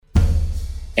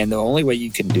And the only way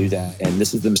you can do that, and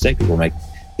this is the mistake people make,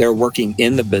 they're working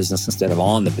in the business instead of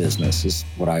on the business is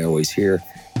what I always hear.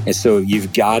 And so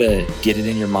you've got to get it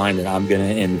in your mind that I'm going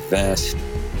to invest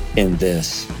in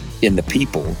this, in the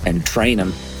people and train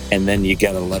them. And then you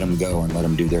got to let them go and let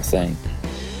them do their thing.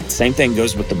 Same thing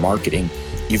goes with the marketing.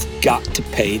 You've got to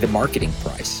pay the marketing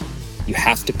price. You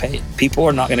have to pay it. People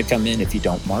are not going to come in if you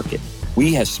don't market.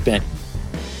 We have spent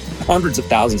hundreds of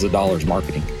thousands of dollars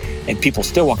marketing, and people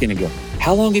still walk in and go,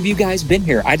 how long have you guys been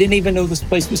here? I didn't even know this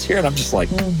place was here. And I'm just like,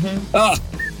 oh,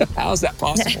 how is that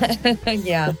possible?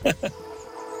 Yeah.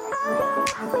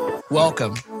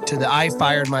 Welcome to the I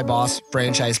Fired My Boss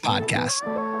franchise podcast.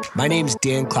 My name's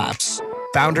Dan Claps,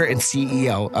 founder and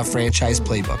CEO of Franchise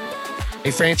Playbook, a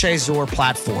franchisor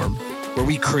platform where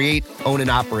we create, own, and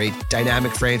operate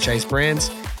dynamic franchise brands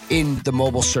in the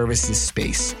mobile services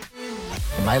space.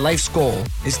 And my life's goal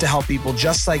is to help people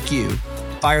just like you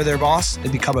fire their boss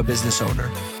and become a business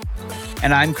owner.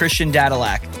 And I'm Christian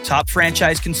Dadulak, top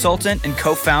franchise consultant and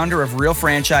co-founder of Real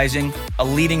Franchising, a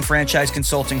leading franchise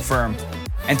consulting firm.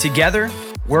 And together,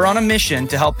 we're on a mission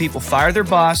to help people fire their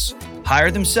boss,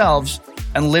 hire themselves,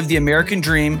 and live the American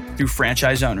dream through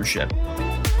franchise ownership.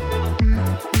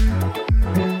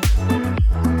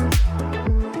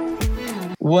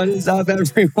 What is up,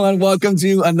 everyone? Welcome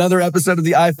to another episode of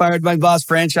the I Fired My Boss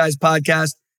franchise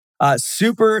podcast.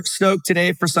 Super stoked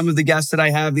today for some of the guests that I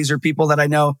have. These are people that I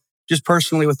know just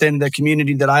personally within the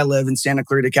community that I live in, Santa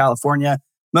Clarita, California.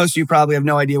 Most of you probably have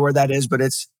no idea where that is, but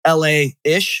it's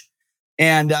LA-ish.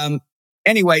 And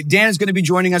anyway, Dan is going to be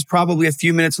joining us probably a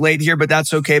few minutes late here, but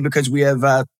that's okay because we have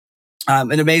an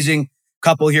amazing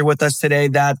couple here with us today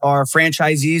that are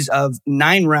franchisees of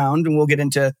 9 Round. And we'll get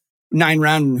into 9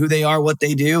 Round and who they are, what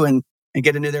they do, and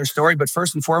get into their story. But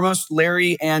first and foremost,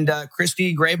 Larry and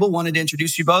Christy Grable, wanted to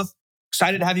introduce you both.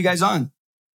 Excited to have you guys on.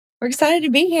 We're excited to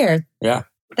be here. Yeah.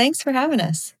 Thanks for having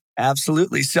us.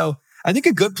 Absolutely. So I think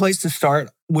a good place to start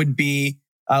would be,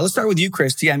 let's start with you,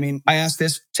 Christy. I mean, I asked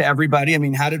this to everybody. I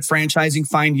mean, how did franchising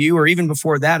find you? Or even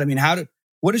before that, I mean,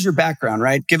 what is your background,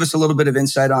 right? Give us a little bit of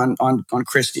insight on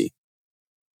Christy.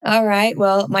 All right.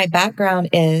 Well, my background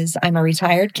is I'm a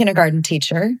retired kindergarten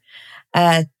teacher.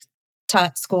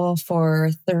 Taught school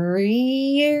for 4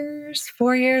 years.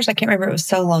 I can't remember. It was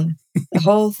so long. The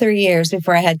whole 3 years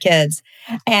before I had kids.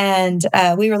 And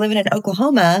we were living in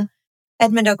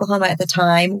Edmond, Oklahoma at the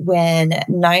time when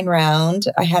 9 Round,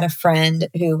 I had a friend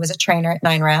who was a trainer at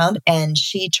 9 Round, and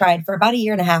she tried for about 1.5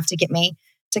 years to get me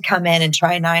to come in and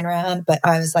try 9 Round. But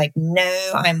I was like,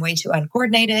 no, I'm way too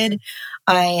uncoordinated.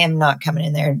 I am not coming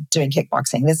in there doing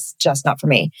kickboxing. This is just not for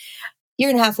me.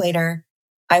 1.5 years later,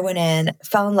 I went in,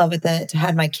 fell in love with it,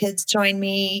 had my kids join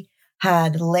me,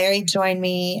 had Larry join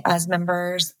me as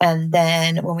members. And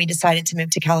then when we decided to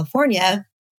move to California,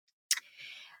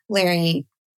 Larry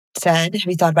said, have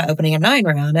you thought about opening a 9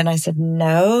 Round? And I said,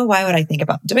 no, why would I think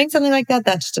about doing something like that?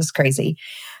 That's just crazy.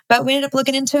 But we ended up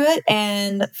looking into it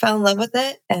and fell in love with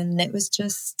it. And it was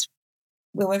just,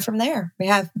 we went from there. We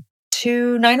have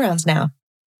 2 9 Rounds now,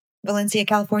 Valencia,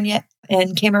 California,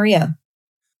 and Camarillo.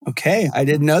 Okay. I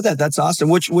didn't know that. That's awesome.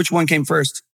 Which one came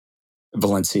first?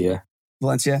 Valencia.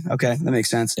 Okay. That makes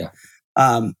sense. Yeah.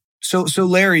 So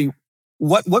Larry,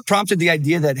 what prompted the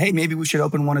idea that, hey, maybe we should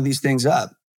open one of these things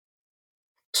up?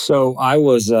 So I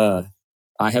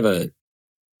have a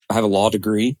law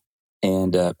degree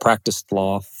and practiced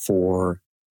law for,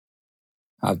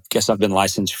 I guess I've been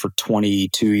licensed for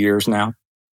 22 years now.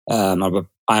 I'm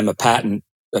a patent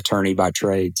attorney by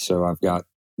trade, so I've got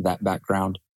that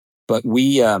background. But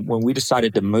when we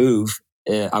decided to move,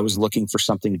 I was looking for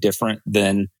something different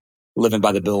than living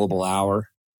by the billable hour.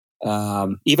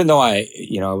 Even though I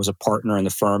was a partner in the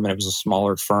firm, and it was a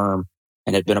smaller firm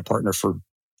and had been a partner for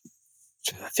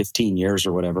 15 years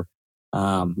or whatever,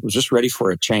 was just ready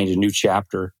for a change, a new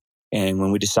chapter. And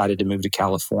when we decided to move to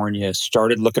California,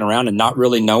 started looking around and not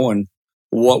really knowing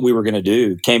what we were going to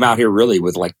do. Came out here really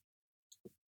with, like,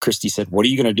 Christy said, what are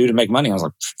you going to do to make money? I was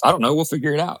like, I don't know. We'll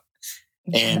figure it out.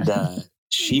 And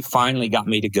she finally got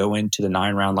me to go into the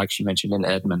 9 Round, like she mentioned, in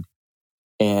Edmond.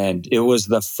 And it was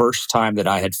the first time that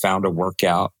I had found a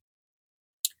workout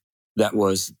that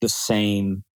was the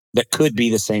same, that could be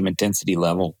the same intensity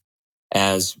level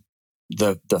as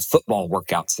the football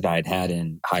workouts that I had had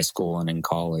in high school and in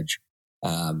college.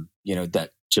 That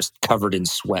just covered in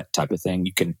sweat type of thing.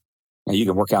 You can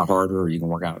work out harder, or you can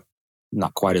work out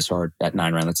not quite as hard at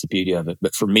 9 Round. That's the beauty of it.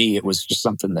 But for me, it was just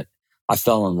something that I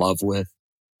fell in love with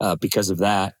because of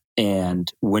that.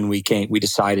 And when we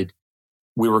decided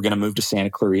we were going to move to Santa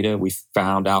Clarita. We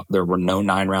found out there were no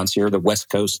 9 Rounds here. The West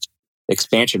Coast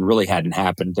expansion really hadn't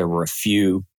happened. There were a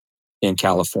few in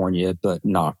California, but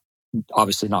not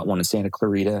obviously not one in Santa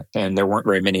Clarita, and there weren't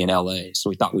very many in LA. So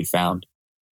we thought we found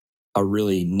a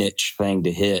really niche thing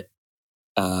to hit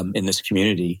in this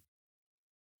community.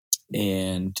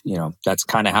 And, that's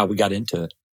kind of how we got into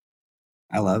it.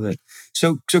 I love it.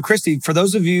 So Christy, for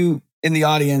those of you in the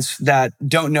audience that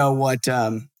don't know what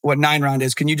 9 Round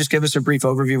is, can you just give us a brief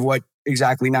overview of what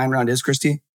exactly 9 Round is,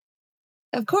 Christy?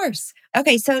 Of course.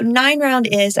 Okay, so 9 Round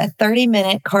is a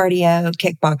 30-minute cardio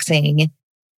kickboxing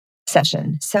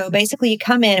session. So basically you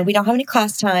come in and we don't have any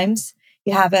class times.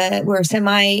 We're a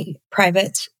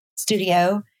semi-private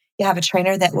studio. You have a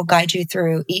trainer that will guide you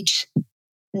through each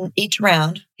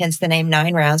round, hence the name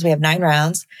 9 Rounds. We have 9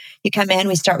 rounds. You come in,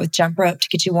 we start with jump rope to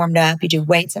get you warmed up. You do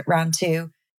weights at round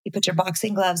 2. You put your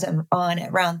boxing gloves on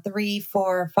at round 3,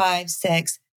 4, 5,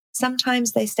 6.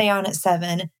 Sometimes they stay on at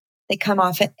 7. They come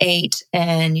off at 8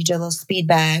 and you do a little speed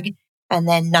bag. And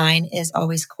then 9 is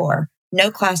always core. No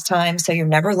class time, so you're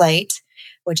never late,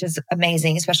 which is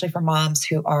amazing, especially for moms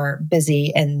who are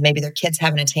busy and maybe their kid's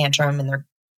having a tantrum and they're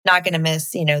not going to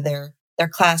miss, their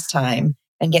class time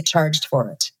and get charged for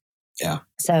it. Yeah.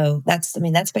 So that's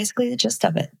basically the gist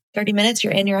of it. 30 minutes,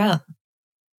 you're in, you're out.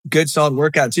 Good solid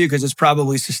workout too, because it's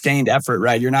probably sustained effort,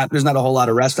 right? There's not a whole lot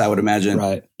of rest, I would imagine.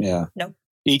 Right. Yeah. Nope.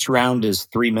 Each round is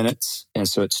 3 minutes. And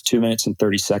so it's 2 minutes and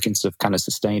 30 seconds of kind of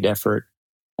sustained effort.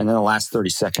 And then the last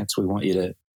 30 seconds, we want you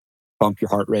to bump your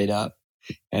heart rate up.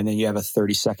 And then you have a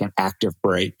 30-second active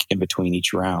break in between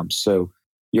each round. So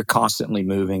you're constantly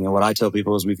moving. And what I tell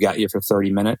people is we've got you for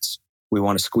 30 minutes. We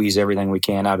want to squeeze everything we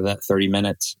can out of that 30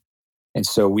 minutes. And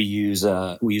so we use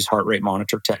heart rate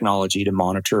monitor technology to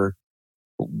monitor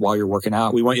while you're working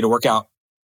out. We want you to work out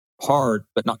hard,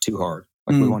 but not too hard.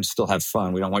 We want to still have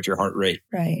fun. We don't want your heart rate.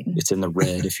 Right. It's in the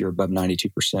red if you're above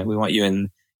 92%. We want you in,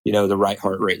 the right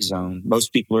heart rate zone.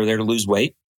 Most people are there to lose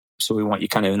weight. So we want you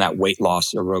kind of in that weight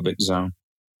loss aerobic zone.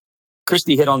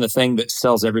 Christy hit on the thing that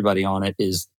sells everybody on it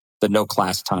is the no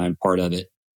class time part of it.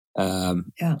 I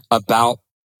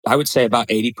would say about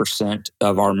 80%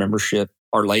 of our membership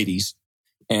are ladies,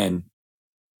 and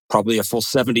probably a full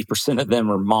 70% of them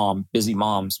are busy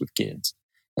moms with kids.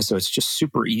 And so it's just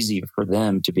super easy for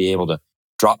them to be able to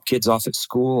drop kids off at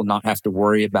school, not have to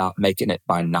worry about making it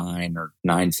by 9 or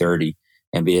 9:30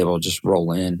 and be able to just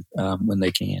roll in when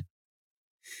they can.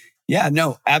 Yeah,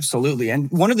 no, absolutely. And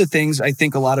one of the things I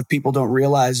think a lot of people don't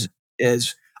realize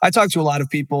is I talk to a lot of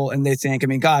people and they think,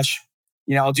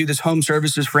 I'll do this home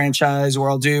services franchise, or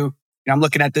I'll do, I'm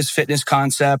looking at this fitness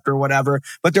concept or whatever,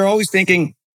 but they're always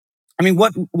thinking,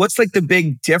 what's like the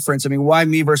big difference? Why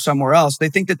me versus somewhere else? They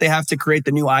think that they have to create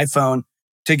the new iPhone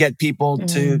to get people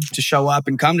to show up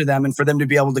and come to them and for them to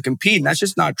be able to compete. And that's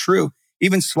just not true.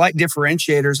 Even slight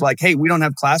differentiators like, hey, we don't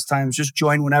have class times, just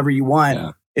join whenever you want.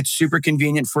 Yeah. It's super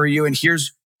convenient for you. And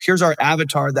here's our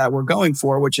avatar that we're going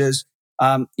for, which is,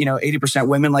 80%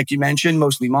 women, like you mentioned,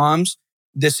 mostly moms.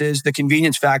 This is the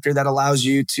convenience factor that allows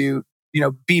you to,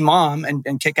 be mom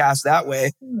and kick ass that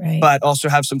way, right, but also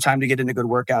have some time to get in a good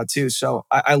workout too. So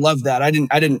I love that. I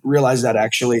didn't realize that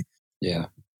actually. Yeah.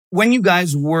 When you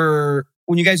guys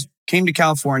came to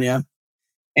California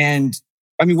and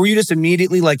were you just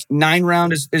immediately like 9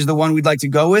 Round is the one we'd like to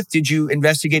go with? Did you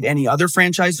investigate any other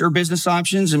franchise or business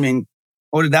options?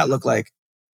 What did that look like?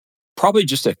 Probably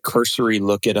just a cursory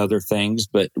look at other things,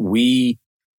 but I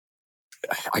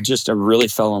really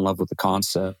fell in love with the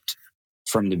concept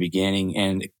from the beginning.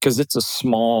 And because it's a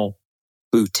small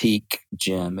boutique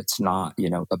gym, it's not,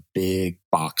 a big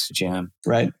box gym.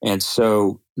 Right. And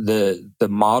so the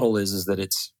model is that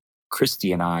it's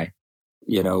Christy and I,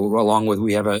 along with,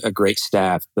 we have a great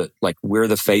staff, but like we're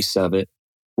the face of it.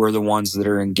 We're the ones that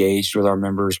are engaged with our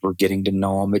members. We're getting to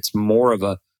know them. It's more of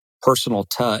a personal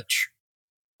touch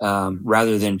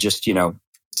rather than just,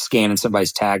 scanning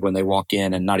somebody's tag when they walk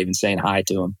in and not even saying hi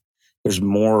to them. There's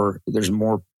more.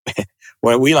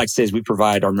 What we like to say is we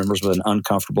provide our members with an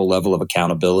uncomfortable level of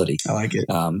accountability. I like it.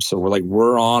 So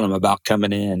we're on them about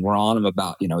coming in. We're on them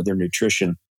about, their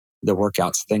nutrition, the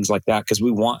workouts, things like that, because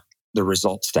we want the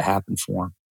results to happen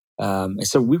for them. And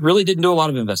so we really didn't do a lot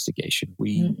of investigation.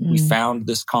 We found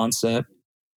this concept.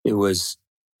 It was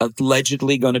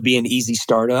allegedly going to be an easy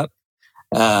startup.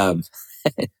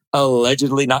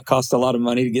 Allegedly not cost a lot of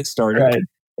money to get started, right,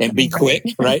 and be quick,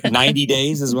 right? 90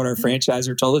 days is what our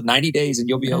franchisor told us. 90 days and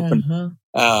you'll be open.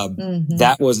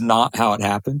 That was not how it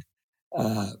happened.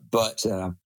 But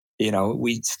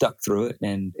we stuck through it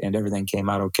and everything came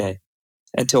out okay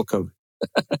until COVID.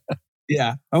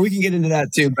 Yeah. Well, we can get into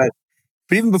that too. But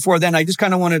even before then, I just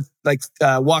kind of want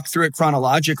to walk through it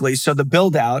chronologically. So the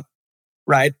build out,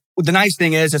 right? The nice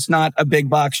thing is it's not a big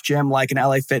box gym like an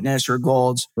LA Fitness or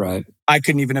Gold's. Right. I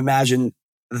couldn't even imagine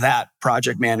that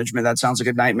project management. That sounds like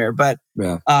a nightmare. But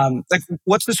like,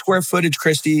 what's the square footage,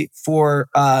 Christy, for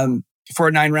a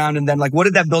 9-round? And then like, what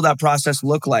did that build out process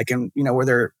look like? And, were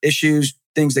there issues,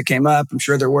 things that came up? I'm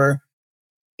sure there were.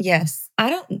 Yes.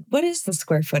 What is the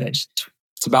square footage?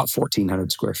 It's about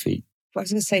 1,400 square feet. I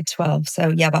was going to say 12. So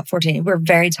yeah, about 14. We're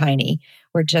very tiny.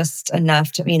 We're just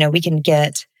enough to, we can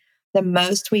get the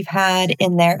most we've had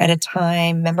in there at a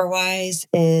time, member-wise,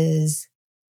 is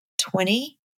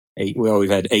 20. We've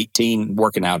had 18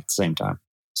 working out at the same time.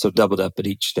 So doubled up at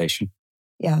each station.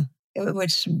 Yeah.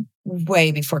 Which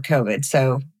way before COVID.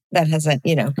 So that hasn't,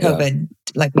 COVID,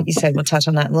 like what you said, we'll touch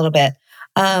on that in a little bit.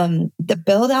 The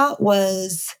build out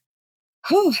was,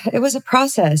 it was a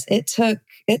process. It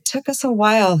took us a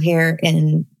while here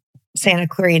in Santa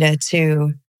Clarita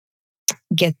to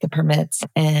get the permits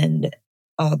and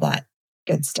all that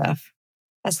good stuff.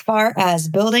 As far as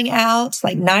building out,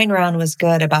 like 9-round was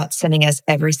good about sending us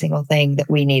every single thing that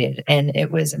we needed. And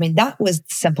it was, that was the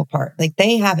simple part. Like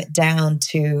they have it down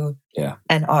to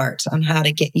an art on how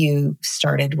to get you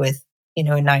started with, a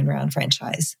 9-round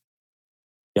franchise.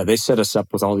 Yeah, they set us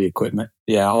up with all the equipment.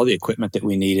 Yeah, all the equipment that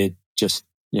we needed, just,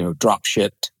 drop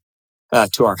shipped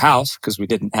to our house because we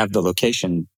didn't have the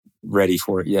location ready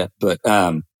for it yet. But,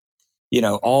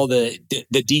 all the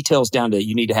details down to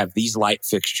you need to have these light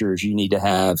fixtures. You need to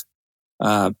have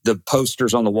the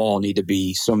posters on the wall need to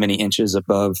be so many inches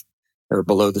above or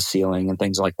below the ceiling and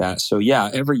things like that. So yeah,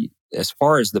 as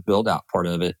far as the build out part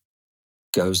of it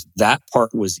goes, that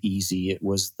part was easy. It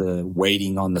was the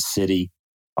waiting on the city,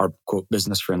 our quote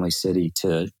business friendly city,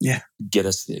 to get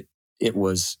us.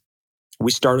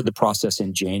 We started the process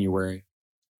in January,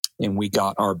 and we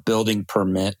got our building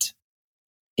permit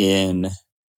in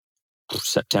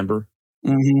September.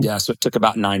 Mm-hmm. Yeah, so it took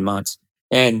about 9 months.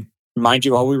 And mind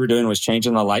you, all we were doing was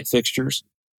changing the light fixtures,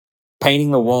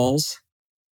 painting the walls,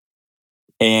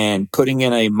 and putting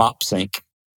in a mop sink.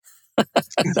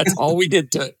 That's all we did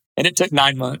and it took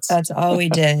 9 months. That's all we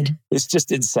did. It's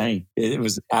just insane. It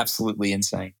was absolutely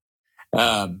insane.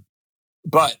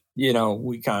 But,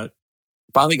 we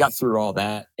finally got through all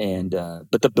that. And,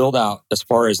 but the build out, as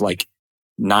far as like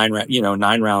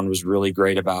 9-round was really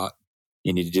great about,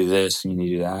 you need to do this, and you need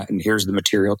to do that. And here's the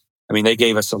material. They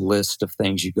gave us a list of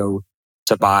things you go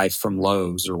to buy from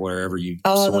Lowe's or wherever you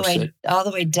source it. All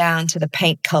the way down to the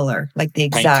paint color, like the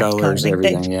exact paint colors, color. Like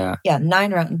everything, yeah. Yeah,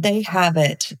 9-round, they have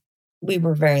it. We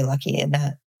were very lucky in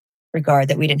that regard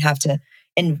that we didn't have to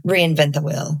reinvent the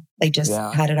wheel. They just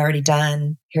had it already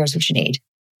done. Here's what you need.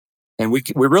 And we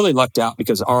really lucked out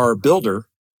because our builder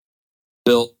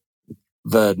built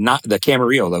the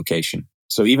Camarillo location.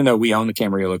 So even though we own the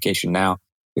Camarillo location now,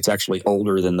 it's actually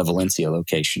older than the Valencia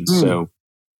location. So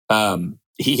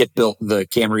he had built the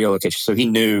Camarillo location. So he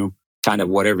knew kind of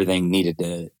what everything needed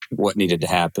to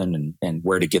happen and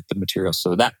where to get the material.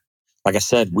 So that, like I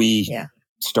said, we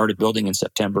started building in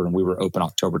September and we were open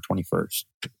October 21st.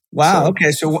 Wow. So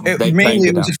okay. So mainly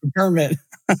it was just a permit.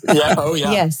 Yeah. Oh,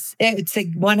 yeah. Yes. It's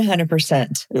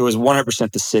 100%. It was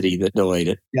 100% the city that delayed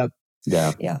it. Yep.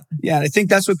 Yeah. Yeah. Yeah. I think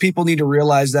that's what people need to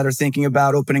realize that are thinking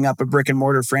about opening up a brick and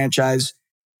mortar franchise.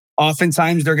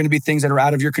 Oftentimes, there are going to be things that are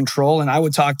out of your control. And I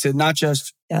would talk to not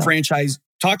just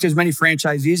talk to as many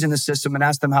franchisees in the system and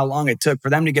ask them how long it took for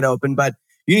them to get open. But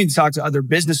you need to talk to other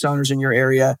business owners in your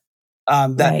area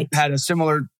that had a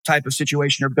similar type of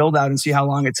situation or build out and see how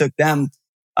long it took them.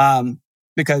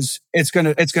 Because it's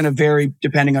gonna vary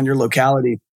depending on your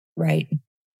locality. Right.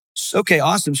 Okay,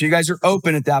 awesome. So you guys are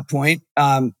open at that point.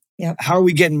 How are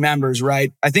we getting members,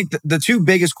 right? I think the two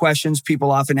biggest questions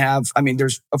people often have,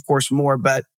 there's of course more,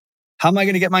 but how am I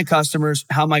going to get my customers?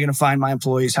 How am I going to find my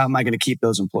employees? How am I going to keep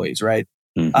those employees, right?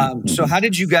 So how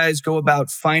did you guys go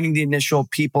about finding the initial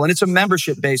people? And it's a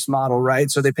membership-based model, right?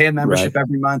 So they pay a membership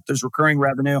every month. There's recurring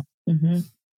revenue.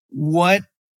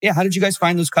 How did you guys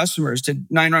find those customers? Did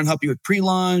 9-round help you with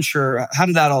pre-launch, or how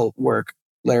did that all work,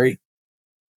 Larry?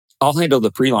 I'll handle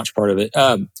the pre-launch part of it.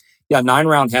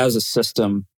 9-round has a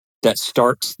system that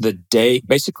starts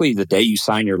basically the day you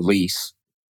sign your lease,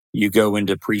 you go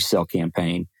into pre-sale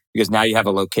campaign because now you have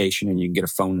a location and you can get a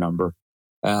phone number.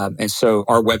 And so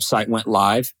our website went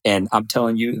live, and I'm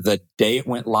telling you, the day it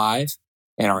went live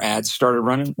and our ads started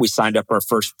running, we signed up our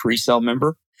first pre-sale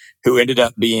member, who ended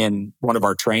up being one of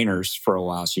our trainers for a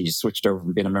while. She switched over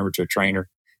from being a member to a trainer,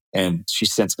 and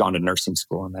she's since gone to nursing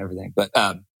school and everything. But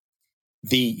so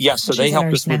they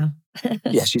helped us with.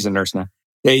 She's a nurse now.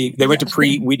 They went to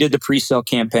we did the pre-sale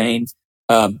campaign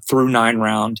through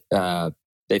 9-round.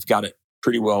 They've got it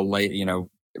pretty well laid.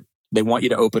 They want you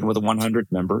to open with 100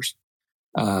 members,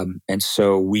 and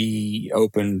so we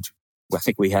opened. I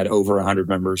think we had over 100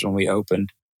 members when we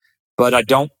opened. But I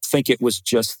don't think it was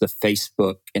just the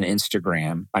Facebook and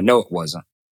Instagram. I know it wasn't.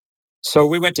 So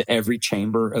we went to every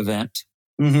chamber event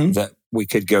that we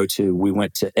could go to. We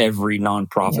went to every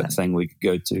nonprofit thing we could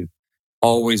go to.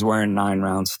 Always wearing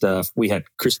 9-round stuff. We had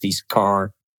Christie's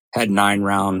car had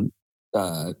 9-round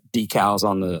decals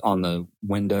on the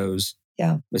windows.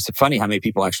 Yeah, it's funny how many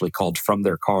people actually called from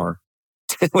their car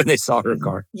when they saw her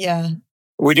car. Yeah,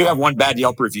 we do have one bad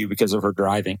Yelp review because of her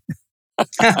driving.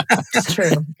 It's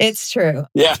true. It's true.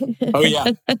 Yeah. Oh,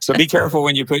 yeah. So be careful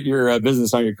when you put your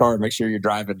business on your car. Make sure you're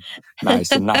driving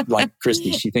nice and not like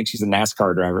Christy. She thinks she's a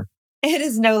NASCAR driver. It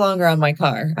is no longer on my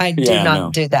car. I do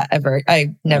not do that ever.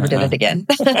 I never did it again.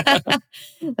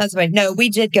 That's right. No, we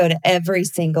did go to every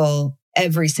single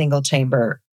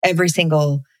chamber, every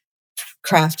single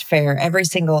craft fair,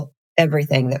 everything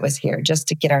that was here just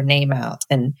to get our name out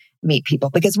and meet people.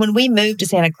 Because when we moved to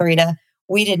Santa Clarita,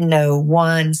 we didn't know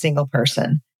one single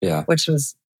person, which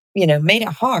was, made it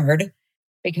hard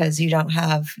because you don't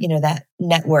have, that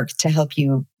network to help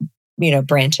you,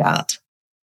 branch out.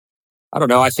 I don't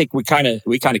know. I think we kind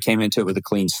of came into it with a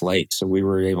clean slate. So we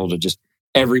were able to just,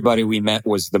 everybody we met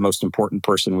was the most important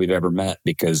person we've ever met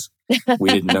because we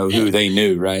didn't know who they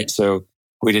knew, right? So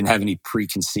we didn't have any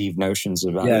preconceived notions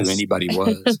about who anybody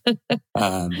was.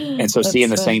 And so seeing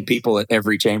the same people at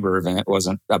every chamber event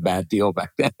wasn't a bad deal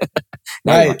back then.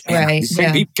 Right.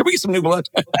 Can we get some new blood?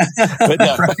 But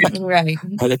right.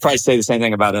 They probably say the same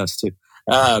thing about us too.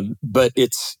 But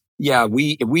it's,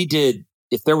 we did,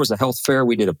 if there was a health fair,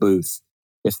 we did a booth.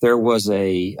 If there was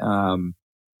a,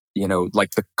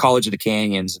 like the College of the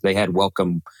Canyons, they had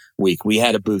Welcome Week. We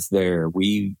had a booth there.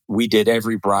 We did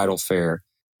every bridal fair.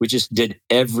 We just did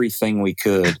everything we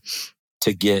could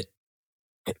to get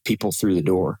people through the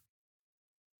door.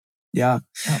 Yeah.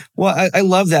 Well, I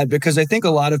love that because I think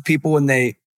a lot of people, when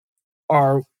they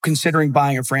are considering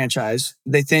buying a franchise,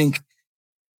 they think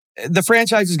the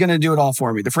franchise is going to do it all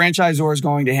for me. The franchisor is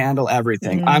going to handle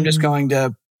everything. I'm just going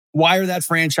to wire that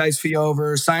franchise fee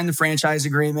over, sign the franchise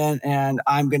agreement, and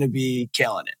I'm going to be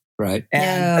killing it. Right.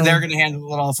 And they're going to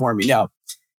handle it all for me. No.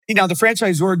 The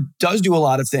franchisor does do a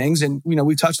lot of things. And,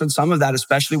 we touched on some of that,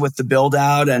 especially with the build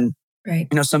out and,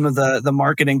 some of the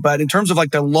marketing. But in terms of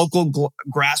like the local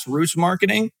grassroots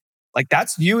marketing, like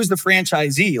that's you as the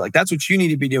franchisee. Like that's what you need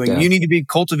to be doing. Yeah. You need to be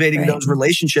cultivating those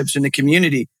relationships in the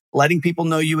community, letting people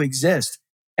know you exist.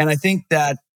 And I think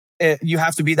that you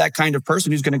have to be that kind of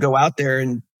person who's going to go out there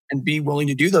and be willing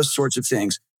to do those sorts of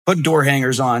things. Put door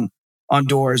hangers on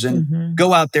doors and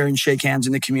go out there and shake hands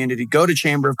in the community, go to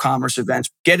Chamber of Commerce events,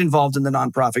 get involved in the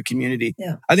nonprofit community.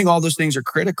 Yeah. I think all those things are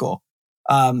critical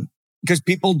because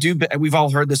people do, we've all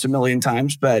heard this a million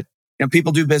times, but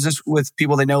people do business with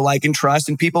people they know, like, and trust,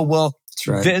 and people will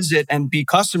visit and be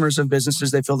customers of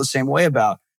businesses they feel the same way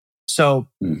about. So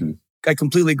I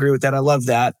completely agree with that. I love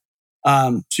that.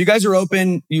 So you guys are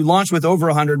open. You launched with over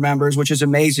 100 members, which is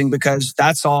amazing because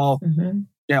that's all,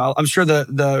 I'm sure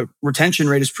the retention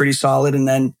rate is pretty solid. And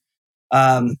then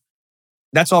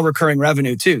that's all recurring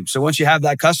revenue too. So once you have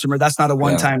that customer, that's not a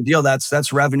one-time deal.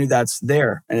 That's revenue that's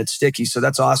there and it's sticky. So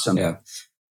that's awesome. Yeah.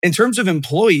 In terms of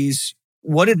employees,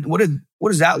 what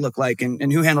does that look like?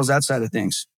 And who handles that side of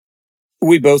things?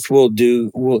 We both will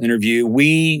interview.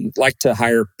 We like to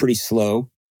hire pretty slow.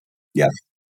 Yeah.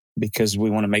 Because we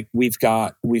want to we've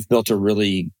built a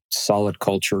really solid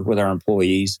culture with our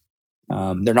employees.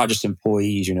 They're not just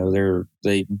employees,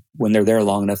 when they're there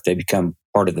long enough, they become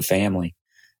part of the family.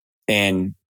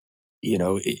 And,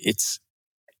 it's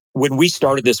when we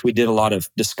started this, we did a lot of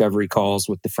discovery calls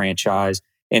with the franchise,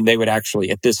 and they would actually,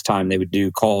 at this time, they would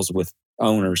do calls with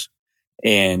owners.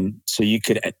 And so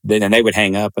then they would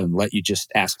hang up and let you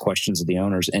just ask questions of the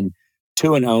owners. And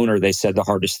to an owner, they said the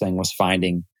hardest thing was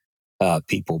finding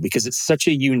people, because it's such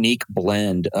a unique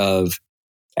blend of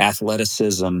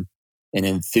athleticism and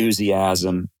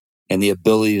enthusiasm and the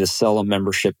ability to sell a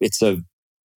membership.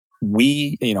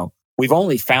 We've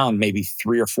only found maybe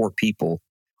 3 or 4 people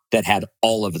that had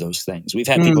all of those things. We've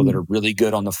had people that are really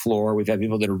good on the floor. We've had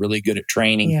people that are really good at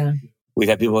training. Yeah. We've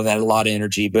had people that had a lot of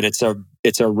energy, but it's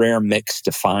a rare mix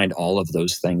to find all of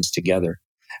those things together.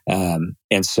 And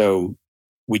so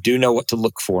we do know what to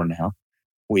look for now.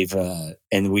 We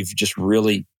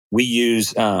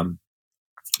use a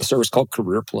service called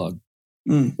Career Plug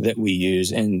that we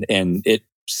use, and it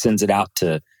sends it out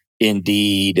to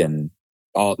Indeed and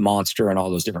Monster and all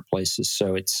those different places.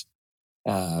 So it's,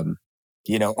 our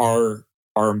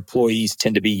employees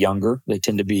tend to be younger. They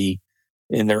tend to be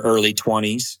in their early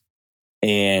 20s,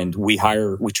 and we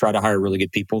try to hire really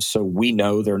good people. So we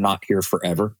know they're not here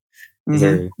forever.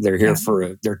 They're here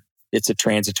it's a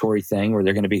transitory thing where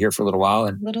they're going to be here for a little while,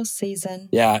 and little season.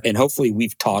 Yeah. And hopefully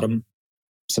we've taught them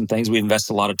some things. We invest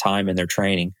a lot of time in their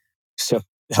training. So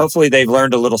hopefully they've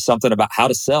learned a little something about how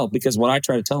to sell, because what I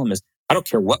try to tell them is, I don't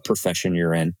care what profession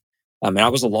you're in. I mean, I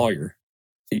was a lawyer.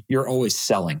 You're always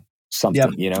selling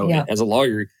something, Yep. As a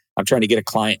lawyer, I'm trying to get a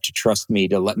client to trust me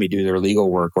to let me do their legal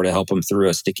work or to help them through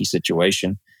a sticky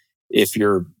situation. If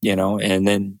you're, and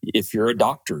then if you're a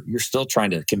doctor, you're still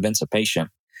trying to convince a patient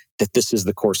that this is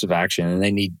the course of action, and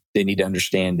they need to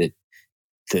understand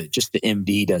that just the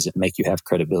MD doesn't make you have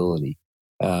credibility,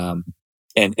 and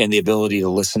the ability to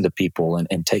listen to people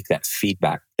and take that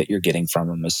feedback that you're getting from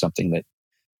them is something that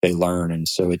they learn, and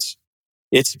so it's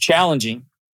challenging.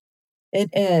 It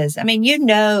is. I mean,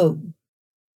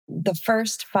 the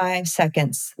first 5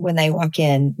 seconds when they walk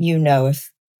in,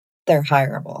 if they're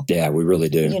hireable. Yeah, we really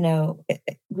do.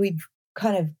 We've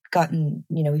kind of gotten,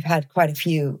 we've had quite a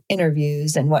few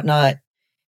interviews and whatnot.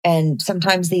 And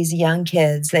sometimes these young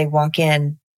kids, they walk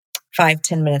in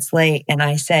 5-10 minutes late and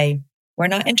I say, we're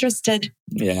not interested.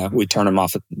 Yeah, we turn them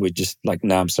off. We just like,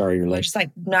 no, I'm sorry, you're late. We're just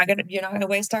like, you're not going to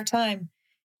waste our time.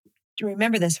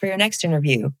 Remember this for your next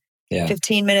interview. Yeah.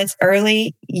 15 minutes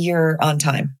early, you're on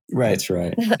time. Right. That's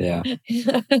right. Yeah.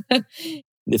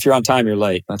 If you're on time, you're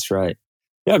late. That's right.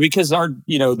 Yeah, because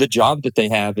the job that they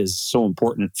have is so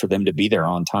important for them to be there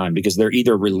on time, because they're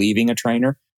either relieving a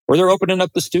trainer or they're opening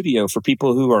up the studio for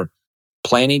people who are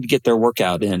planning to get their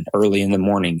workout in early in the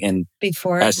morning. And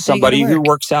as somebody who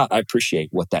works out, I appreciate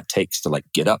what that takes to like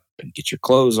get up and get your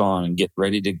clothes on and get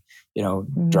ready to,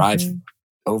 drive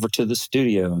over to the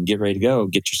studio and get ready to go,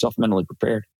 get yourself mentally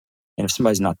prepared. And if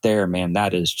somebody's not there, man,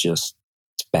 that is it's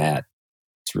bad.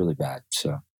 It's really bad.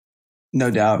 So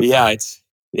no doubt. But yeah,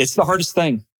 it's the hardest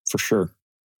thing for sure.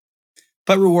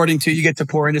 But rewarding too. You get to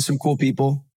pour into some cool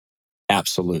people.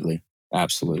 Absolutely.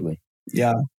 Absolutely.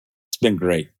 Yeah. It's been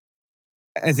great.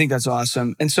 I think that's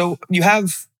awesome. And so you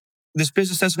have this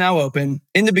business that's now open.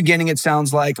 In the beginning, it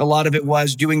sounds like a lot of it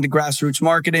was doing the grassroots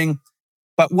marketing.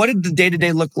 But what did the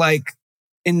day-to-day look like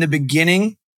in the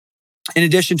beginning, in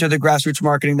addition to the grassroots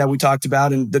marketing that we talked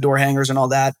about and the door hangers and all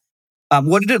that?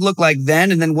 What did it look like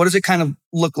then? And then what does it kind of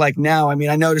look like now? I mean,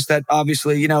 I noticed that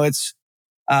obviously, it's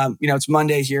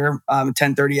Monday here,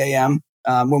 10:30 a.m.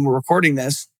 When we're recording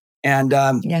this. And,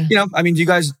 I mean, you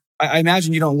guys, I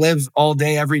imagine you don't live all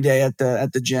day, every day at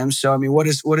the gym. So, I mean, what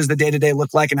does the day-to-day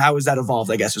look like and how has that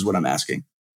evolved, I guess is what I'm asking.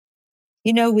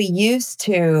 We used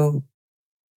to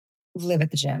live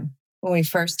at the gym when we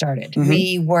first started. Mm-hmm.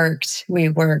 We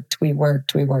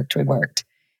worked.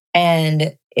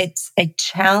 And it's a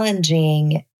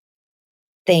challenging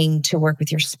thing to work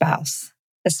with your spouse,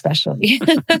 especially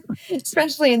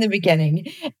in the beginning.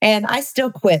 And I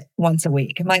still quit once a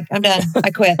week. I'm like, I'm done.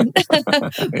 I quit.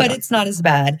 But it's not as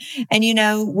bad. And you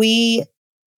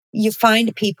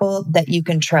find people that you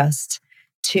can trust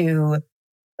to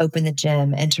open the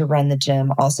gym and to run the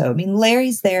gym also. I mean,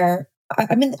 Larry's there.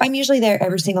 I'm usually there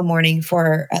every single morning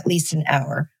for at least an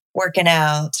hour, working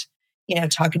out,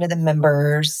 talking to the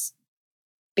members,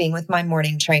 being with my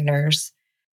morning trainers.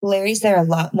 Larry's there a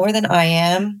lot more than I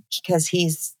am because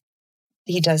he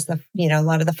does a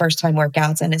lot of the first time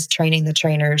workouts and is training the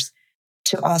trainers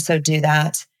to also do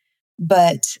that.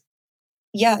 But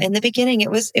yeah, in the beginning it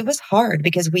was hard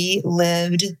because we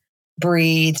lived,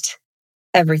 breathed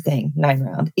everything 9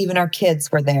 round. Even our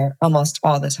kids were there almost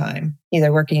all the time,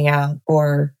 either working out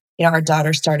or, our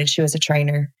daughter started, she was a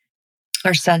trainer.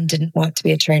 Our son didn't want to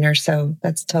be a trainer, so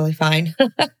that's totally fine.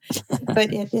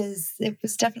 But it was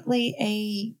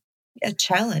definitely a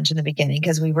challenge in the beginning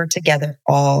because we were together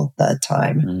all the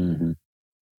time. Mm-hmm.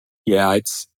 Yeah,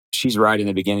 she's right. In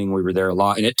the beginning, we were there a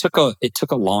lot, and it took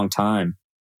a long time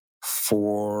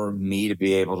for me to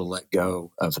be able to let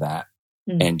go of that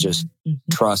and just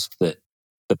trust that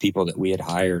the people that we had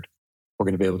hired were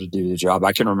going to be able to do the job.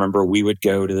 I can remember we would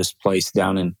go to this place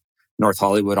down in North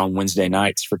Hollywood on Wednesday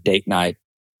nights for date night.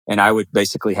 And I would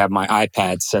basically have my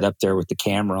iPad set up there with the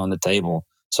camera on the table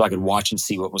so I could watch and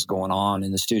see what was going on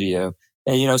in the studio.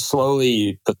 And, slowly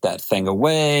you put that thing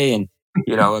away. And,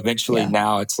 eventually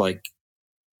now it's like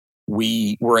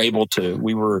we've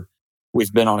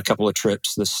been on a couple of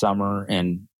trips this summer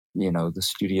and, the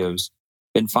studio's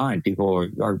been fine. People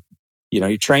are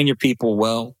you train your people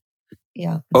well.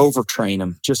 Yeah. Overtrain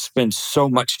them. Just spend so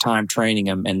much time training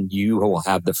them and you will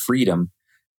have the freedom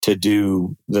to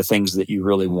do the things that you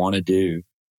really want to do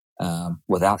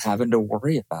without having to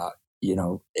worry about,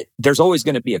 there's always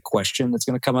going to be a question that's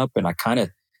going to come up. And I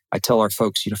tell our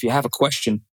folks, if you have a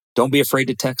question, don't be afraid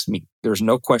to text me. There's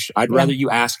no question. I'd rather you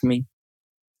ask me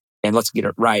and let's get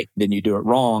it right than you do it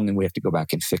wrong and we have to go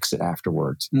back and fix it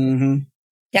afterwards. Mm-hmm.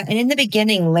 Yeah. And in the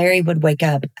beginning, Larry would wake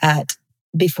up at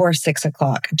before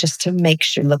 6:00 just to make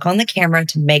sure, look on the camera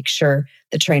to make sure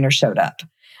the trainer showed up.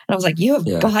 And I was like, you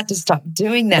have got to stop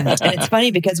doing that. And it's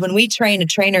funny because when we train a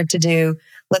trainer to do,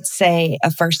 let's say,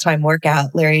 a first time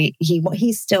workout, Larry,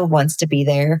 he still wants to be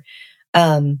there.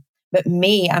 But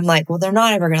me, I'm like, well, they're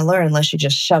not ever going to learn unless you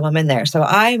just shove them in there. So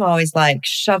I'm always like,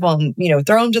 shove them,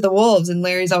 throw them to the wolves. And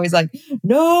Larry's always like,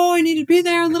 no, I need to be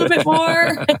there a little bit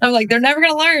more. I'm like, they're never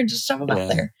going to learn. Just shove them out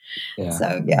there. Yeah.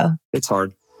 So, yeah. It's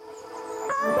hard.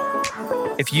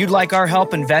 If you'd like our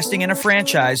help investing in a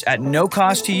franchise at no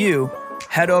cost to you,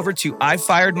 head over to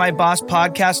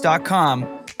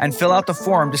ifiredmybosspodcast.com and fill out the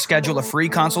form to schedule a free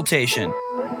consultation.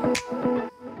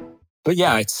 But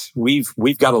yeah,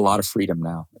 we've got a lot of freedom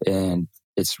now, and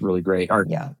it's really great. Our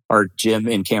gym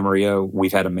in Camarillo,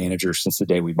 we've had a manager since the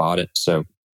day we bought it. So,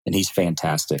 and he's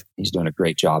fantastic. He's doing a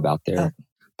great job out there.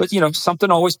 But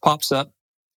something always pops up.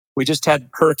 We just had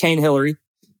Hurricane Hillary.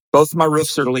 Both of my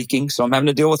roofs are leaking, so I'm having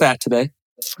to deal with that today.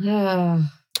 Yeah.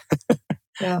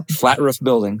 Flat roof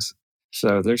buildings.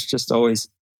 So there's just always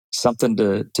something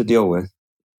to deal with.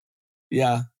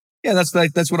 Yeah. Yeah, that's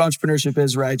what entrepreneurship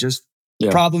is, right? Just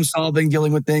problem solving,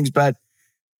 dealing with things. But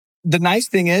the nice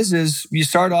thing is you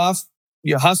start off,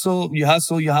 you hustle,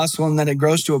 and then it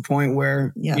grows to a point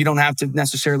where you don't have to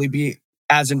necessarily be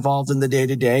as involved in the day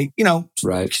to day.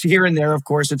 Right. Here and there, of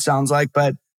course, it sounds like,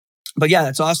 but yeah,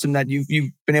 it's awesome that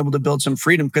you've been able to build some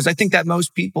freedom, because I think that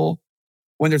most people,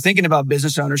 when they're thinking about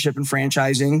business ownership and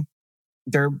franchising,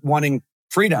 they're wanting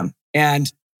freedom.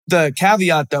 And the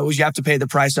caveat, though, is you have to pay the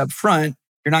price up front.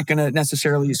 You're not going to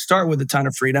necessarily start with a ton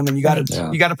of freedom, and you got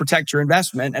to protect your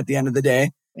investment at the end of the day.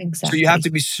 Exactly. So you have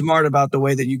to be smart about the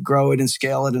way that you grow it and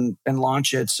scale it and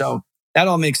launch it. So that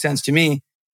all makes sense to me.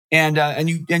 And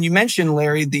you mentioned,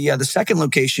 Larry, the second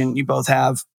location you both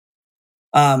have.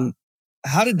 How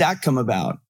did that come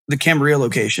about? The Camarillo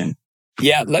location.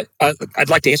 Yeah, I'd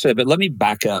like to answer that, but let me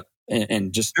back up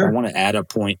and just I want to add a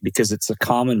point, because it's a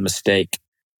common mistake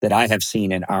that I have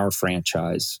seen in our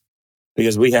franchise,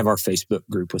 because we have our Facebook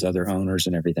group with other owners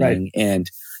and everything. Right. And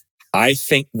I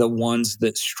think the ones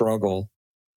that struggle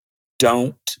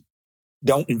don't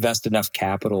invest enough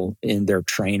capital in their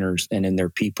trainers and in their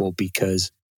people,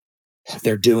 because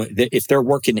if they're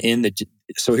working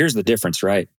so here's the difference,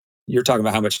 right? You're talking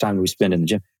about how much time we spend in the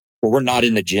gym. Well, we're not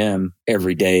in the gym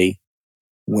every day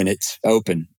when it's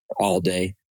open all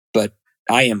day, but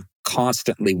I am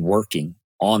constantly working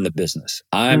on the business.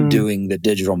 I'm doing the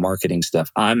digital marketing stuff.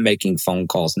 I'm making phone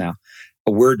calls now.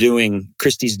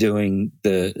 Christy's doing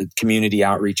the community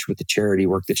outreach with the charity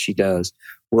work that she does.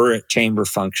 We're at chamber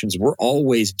functions. We're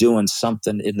always doing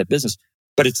something in the business,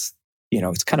 but it's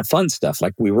kind of fun stuff.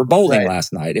 Like we were bowling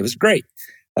last night. It was great.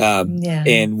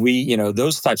 And we,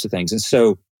 those types of things. And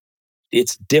so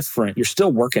it's different. You're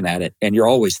still working at it, and you're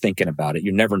always thinking about it.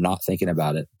 You're never not thinking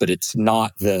about it, but it's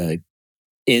not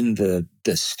in the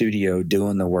studio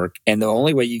doing the work. And the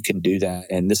only way you can do that,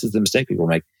 and this is the mistake people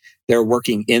make, they're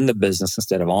working in the business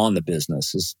instead of on the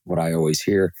business, is what I always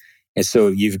hear. And so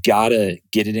you've got to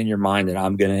get it in your mind that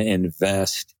I'm going to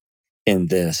invest in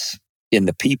this, in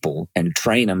the people, and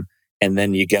train them. And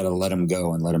then you got to let them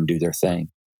go and let them do their thing.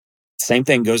 Same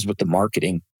thing goes with the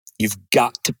marketing. You've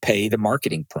got to pay the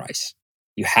marketing price.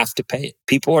 You have to pay it.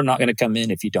 People are not going to come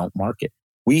in if you don't market.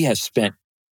 We have spent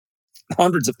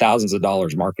hundreds of thousands of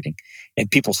dollars marketing, and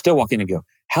people still walk in and go,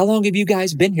 how long have you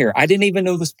guys been here? I didn't even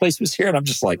know this place was here. And I'm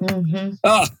just like,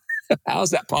 oh, how is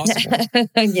that possible?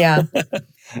 Yeah.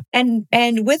 And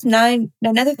with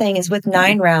another thing is with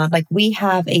 9-round, like we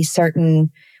have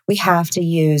we have to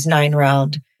use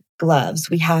 9-round gloves.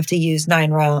 We have to use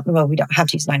 9-round. Well, we don't have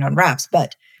to use 9-round wraps,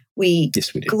 but we do.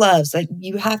 Gloves, like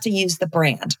you have to use the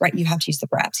brand, right? You have to use the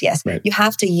wraps. Yes. Right. You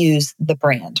have to use the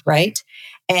brand, right?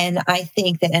 And I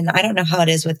think that, and I don't know how it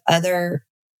is with other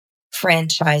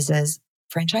franchises.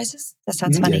 Franchises? That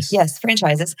sounds funny. Yes,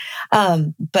 franchises.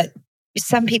 But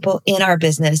some people in our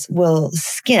business will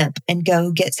skimp and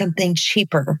go get something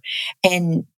cheaper,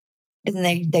 and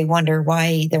they wonder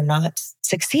why they're not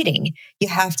succeeding. You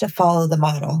have to follow the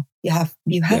model. You have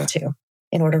to,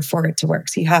 in order for it to work.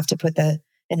 So you have to put the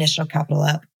initial capital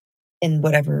up in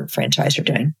whatever franchise you're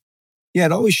doing. Yeah,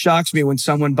 it always shocks me when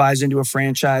someone buys into a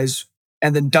franchise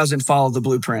and then doesn't follow the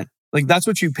blueprint. Like that's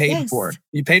what you paid for.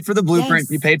 You paid for the blueprint.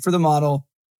 You paid for the model.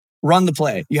 Run the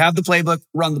play. You have the playbook.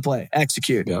 Run the play.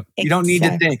 Execute. Yep. You don't need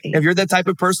to think. If you're the type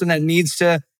of person that needs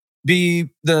to be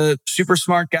the super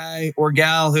smart guy or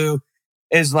gal who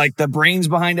is like the brains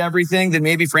behind everything, then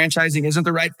maybe franchising isn't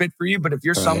the right fit for you. But if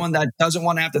you're someone that doesn't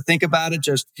want to have to think about it,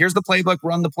 just here's the playbook,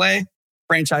 run the play,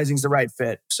 franchising's the right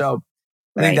fit. So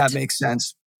I think that makes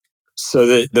sense. So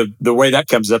the way that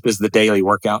comes up is the daily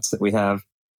workouts that we have.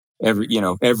 every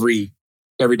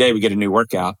day we get a new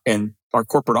workout, and our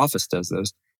corporate office does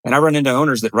those. And I run into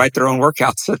owners that write their own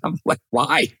workouts, and I'm like,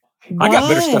 why? I got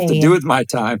better stuff to do with my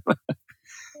time.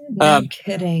 No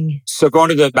kidding. So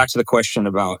going back to the question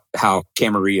about how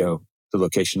Camarillo, the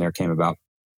location there, came about.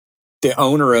 The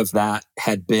owner of that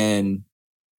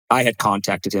I had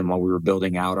contacted him while we were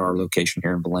building out our location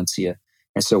here in Valencia.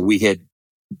 And so we had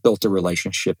built a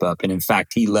relationship up. And in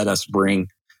fact, he let us bring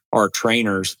our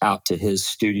trainers out to his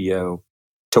studio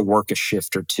to work a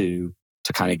shift or two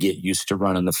to kind of get used to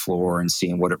running the floor and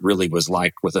seeing what it really was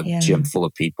like with a gym full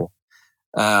of people.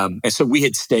 And so we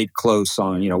had stayed close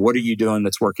on, what are you doing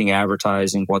that's working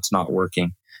advertising? What's not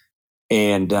working?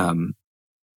 And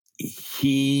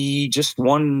he just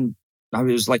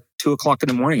it was like 2:00 in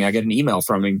the morning. I got an email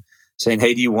from him saying,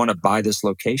 "Hey, do you want to buy this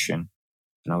location?"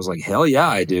 And I was like, "Hell yeah,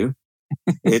 I do."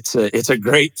 It's a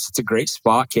great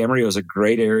spot. Camarillo is a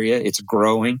great area. It's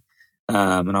growing.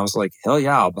 And I was like, "Hell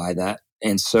yeah, I'll buy that."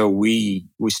 And so we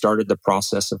started the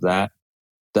process of that.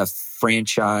 The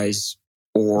franchise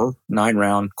or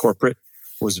 9-round corporate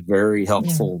was very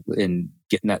helpful in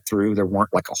getting that through. There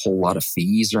weren't like a whole lot of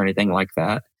fees or anything like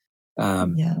that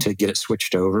to get it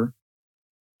switched over.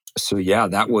 So yeah,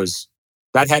 that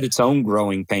had its own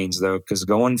growing pains though, because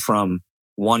going from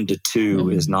 1 to 2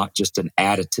 is not just an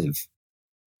additive;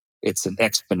 it's an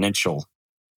exponential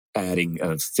adding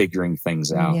of figuring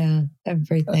things out. Yeah,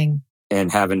 everything.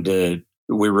 And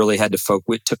we really had to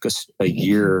focus. It took us a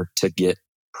year to get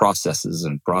processes,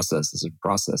 and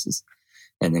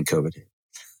then COVID hit.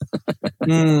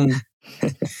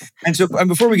 And so,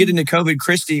 before we get into COVID,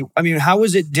 Christy, I mean, how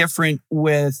was it different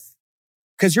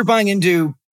because you're buying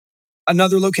into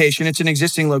another location, it's an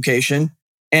existing location,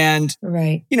 and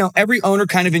every owner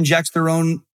kind of injects their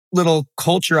own little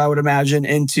culture, I would imagine,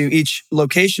 into each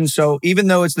location. So even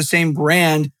though it's the same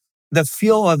brand, the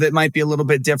feel of it might be a little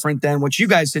bit different than what you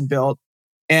guys had built.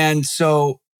 And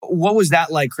so what was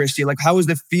that like, Christy? Like, how was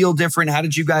the feel different? How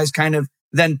did you guys kind of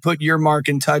then put your mark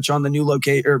and touch on the new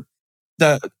location, or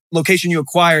the location you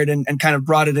acquired, and kind of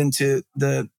brought it into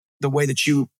the way that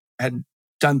you had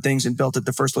done things and built it,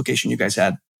 the first location you guys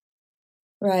had?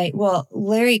 Right. Well,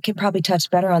 Larry could probably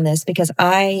touch better on this because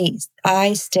I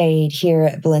stayed here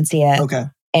at Valencia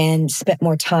and spent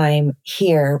more time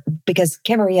here because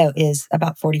Camarillo is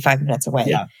about 45 minutes away.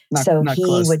 Yeah, not he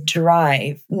close. would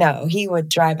drive. No, he would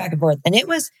drive back and forth. And it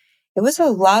was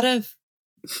a lot of,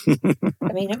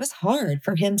 I mean, it was hard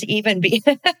for him to even be,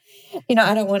 I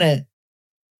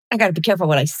got to be careful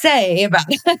what I say about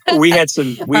we had some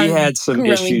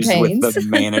issues pains. with the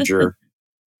manager.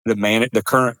 The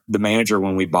manager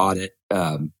when we bought it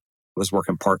was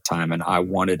working part-time, and I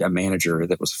wanted a manager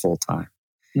that was full-time.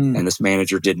 And this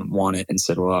manager didn't want it and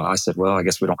said, I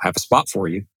guess we don't have a spot for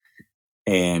you.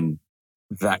 And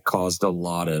that caused a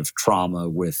lot of trauma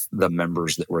with the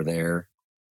members that were there.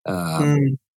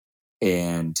 And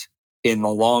in the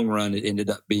long run, it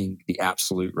ended up being the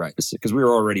absolute right decision because we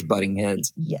were already butting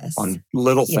heads on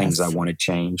little things I wanted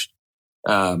changed.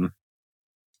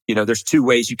 There's 2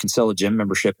 ways you can sell a gym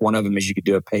membership. One of them is you could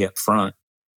do a pay up front,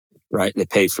 right? They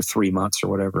pay for 3 months or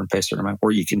whatever and pay a certain amount,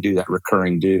 or you can do that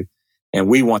recurring due. And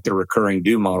we want the recurring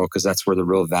due model because that's where the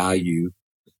real value,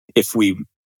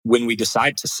 when we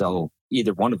decide to sell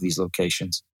either one of these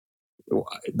locations,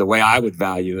 the way I would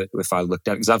value it if I looked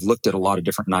at it, because I've looked at a lot of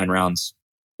different 9 rounds,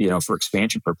 for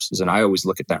expansion purposes. And I always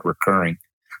look at that recurring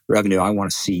revenue. I want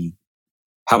to see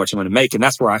how much I'm going to make. And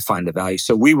that's where I find the value.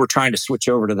 So we were trying to switch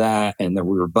over to that. And then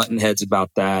we were butting heads about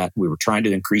that. We were trying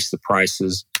to increase the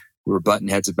prices. We were butting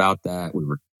heads about that. We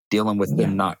were dealing with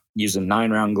them not using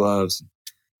 9-round gloves.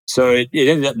 So it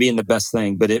ended up being the best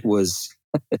thing, but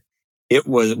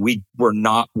we were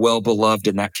not well beloved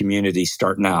in that community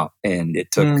starting out. And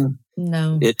it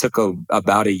took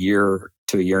about a year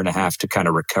to a year and a half to kind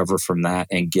of recover from that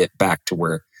and get back to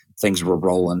where things were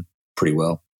rolling pretty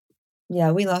well.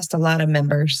 Yeah, we lost a lot of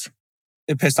members.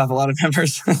 It pissed off a lot of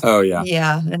members. Oh, yeah.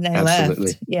 Yeah, and they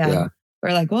left. Yeah.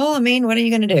 We're like, well, I mean, what are you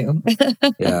going to do?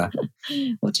 Yeah.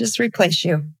 We'll just replace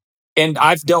you. And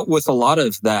I've dealt with a lot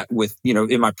of that with,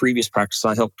 in my previous practice,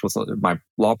 I helped with my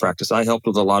law practice. I helped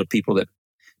with a lot of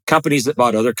companies that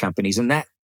bought other companies. And that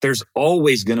there's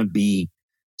always going to be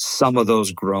some of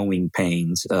those growing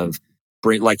pains of,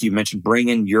 like you mentioned,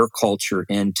 bringing your culture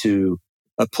into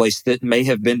a place that may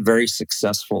have been very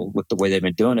successful with the way they've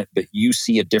been doing it, but you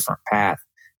see a different path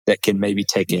that can maybe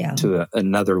take it to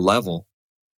another level.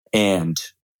 And,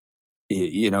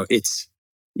 you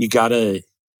got to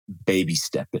baby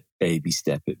step it. I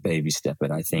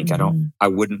think I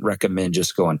wouldn't recommend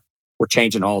just going, we're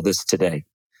changing all this today.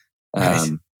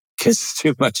 Because it's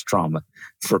too much trauma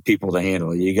for people to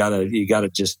handle. You gotta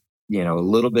just a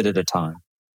little bit at a time.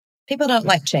 People don't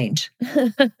like change.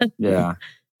 Yeah.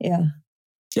 Yeah.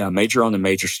 Yeah. Major on the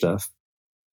major stuff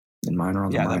and minor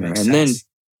on the minor. That makes and sense.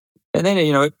 then,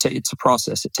 it's a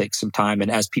process. It takes some time.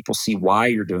 And as people see why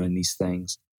you're doing these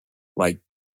things, like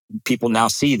people now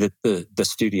see that the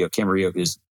studio Camarillo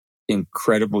is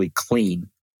incredibly clean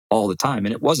all the time.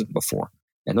 And it wasn't before.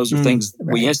 And those are things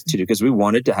we instituted because we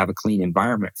wanted to have a clean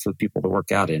environment for people to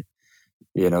work out in.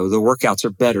 The workouts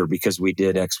are better because we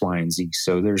did X, Y, and Z.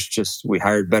 So we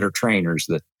hired better trainers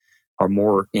that are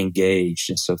more engaged.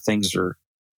 And so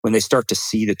when they start to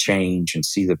see the change and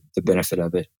see the benefit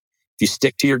of it, if you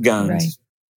stick to your guns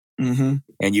and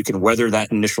you can weather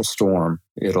that initial storm,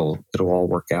 it'll all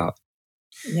work out.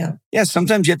 Yeah. Yeah.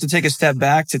 Sometimes you have to take a step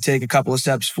back to take a couple of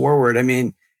steps forward. I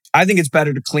mean, I think it's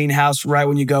better to clean house right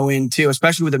when you go in too,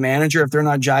 especially with a manager, if they're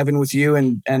not jiving with you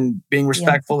and being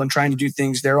respectful and trying to do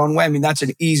things their own way. I mean, that's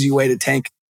an easy way to tank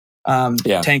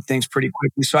things pretty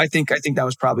quickly. So I think that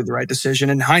was probably the right decision.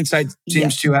 And hindsight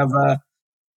seems to have,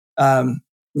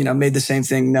 made the same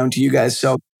thing known to you guys.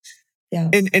 So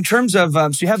in terms of, so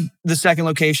you have the second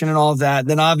location and all of that,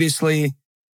 then obviously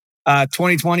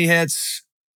 2020 hits,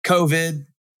 COVID,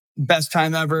 best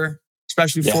time ever,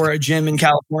 especially for a gym in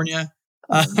California.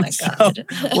 Oh my God.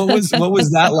 What was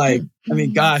that like? I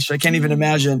mean, gosh, I can't even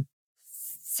imagine.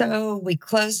 So we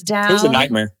closed down. It was a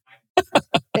nightmare.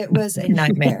 It was a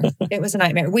nightmare. It was a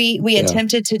nightmare. We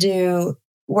attempted to do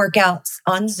workouts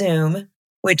on Zoom,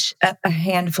 which a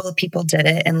handful of people did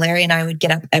it. And Larry and I would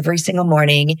get up every single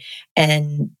morning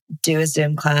and do a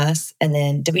Zoom class. And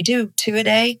then did we do 2 a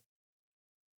day?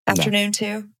 Afternoon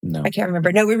too? No. I can't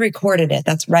remember. No, we recorded it.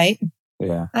 That's right.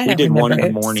 Yeah. We did one in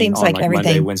the morning seems on like like everything.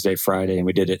 Monday, Wednesday, Friday, and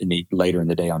we did it later in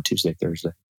the day on Tuesday,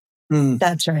 Thursday.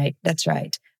 That's right.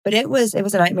 But it was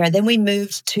a nightmare. Then we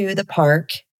moved to the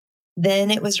park.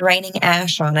 Then it was raining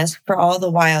ash on us for all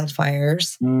the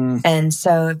wildfires. And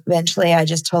so eventually I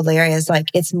just told Larry, I was like,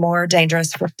 it's more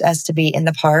dangerous for us to be in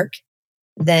the park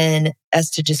than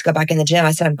us to just go back in the gym.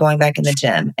 I said, I'm going back in the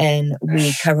gym. And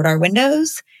we covered our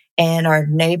windows, and our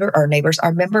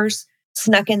members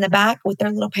snuck in the back with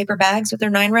their little paper bags with their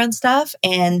 9-round stuff.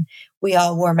 And we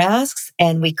all wore masks,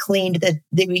 and we cleaned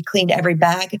every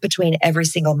bag between every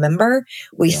single member.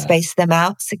 We spaced them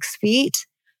out 6 feet,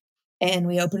 and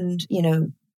we opened,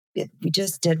 we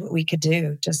just did what we could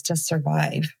do just to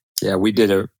survive. Yeah. We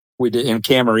did in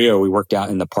Camarillo. We worked out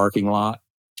in the parking lot,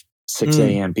 6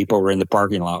 a.m. People were in the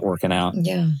parking lot working out.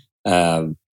 Yeah.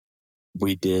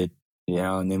 We did,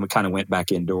 and then we kind of went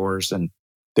back indoors, and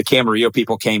the Camarillo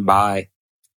people came by,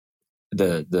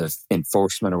 the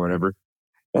enforcement or whatever.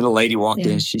 And the lady walked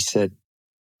in, she said,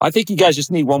 I think you guys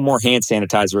just need one more hand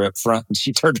sanitizer up front. And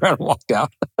she turned around and walked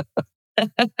out.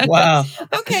 Wow.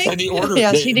 Okay. And the order,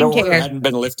 she didn't care. Order hadn't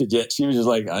been lifted yet. She was just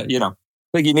like, I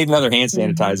think you need another hand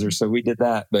sanitizer. So we did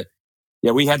that. But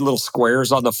we had little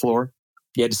squares on the floor.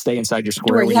 You had to stay inside your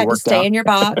square when you worked out. You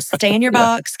had to stay in your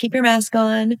box, box, keep your mask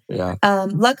on. Yeah.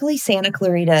 Luckily, Santa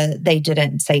Clarita, they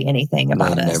didn't say anything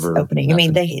about us opening.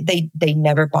 Nothing. I mean, they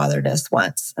never bothered us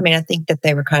once. I mean, I think that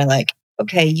they were kind of like,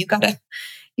 okay, you gotta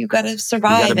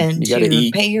survive and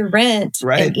to pay your rent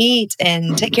and eat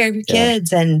and take care of your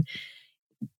kids. And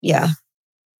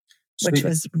which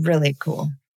was really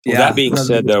cool. Well, that being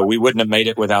said, though, we wouldn't have made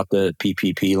it without the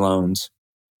PPP loans.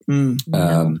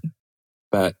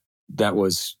 But that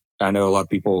was, I know a lot of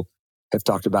people have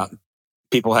talked about,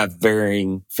 people have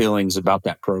varying feelings about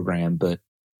that program, but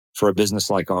for a business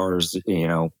like ours,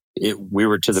 we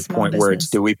were to the point where it's,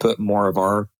 do we put more of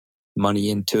our money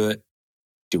into it?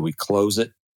 Do we close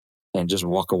it and just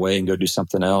walk away and go do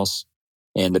something else?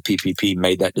 And the PPP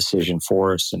made that decision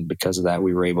for us. And because of that,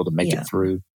 we were able to make it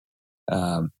through,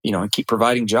 and keep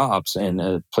providing jobs and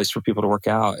a place for people to work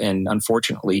out. And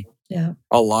unfortunately,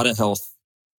 a lot of health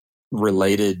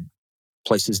related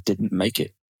places didn't make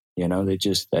it. They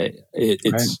just,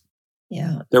 it's,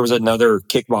 there was another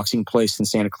kickboxing place in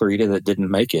Santa Clarita that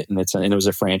didn't make it. And it was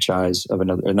a franchise of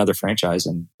another franchise.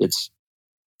 And it's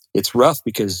rough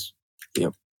because,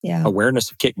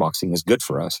 awareness of kickboxing is good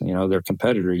for us. They're a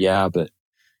competitor. But,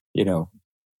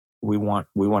 we want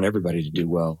everybody to do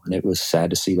well. And it was sad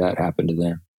to see that happen to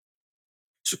them.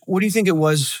 So what do you think it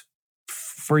was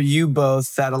for you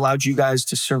both that allowed you guys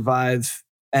to survive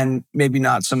and maybe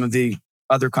not some of the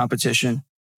other competition?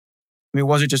 I mean,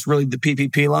 was it just really the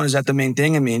PPP loan? Is that the main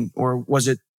thing? I mean, or was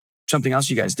it something else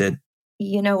you guys did?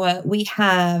 You know what? We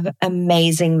have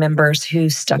amazing members who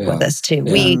stuck with us too.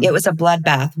 It was a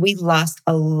bloodbath. We lost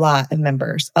a lot of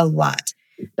members,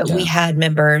 But we had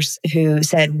members who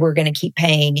said, we're going to keep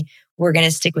paying. We're going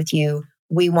to stick with you.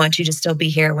 we want you to still be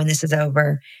here when this is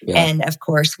over. Yeah. And of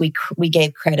course, we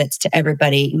gave credits to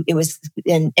everybody. It was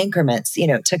in increments.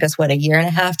 It took us, a year and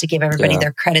a half to give everybody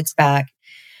their credits back.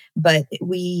 But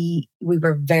we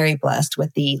were very blessed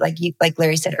with like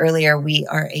Larry said earlier, we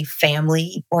are a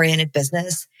family-oriented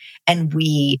business, and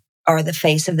we are the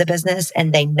face of the business,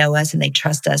 and they know us and they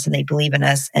trust us and they believe in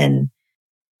us. And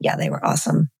yeah, they were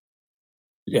awesome.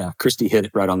 Yeah, Christy hit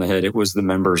it right on the head. It was the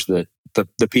members that the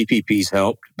PPPs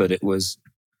helped, but it was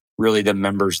really the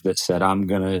members that said,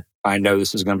 I know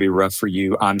this is going to be rough for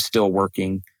you. I'm still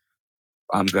working.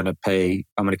 I'm going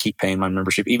to keep paying my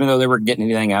membership, even though they weren't getting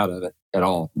anything out of it at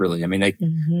all, really. I mean,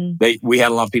 we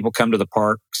had a lot of people come to the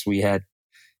parks. We had,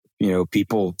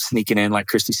 people sneaking in, like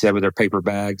Christy said, with their paper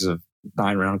bags of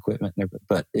 9-round equipment.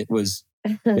 But it was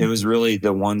really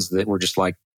the ones that were just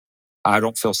like, I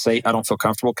don't feel safe. I don't feel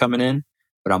comfortable coming in,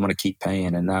 but I'm going to keep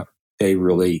paying. And that they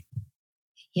really,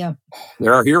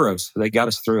 they're our heroes. They got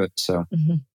us through it. So,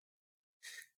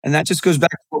 and that just goes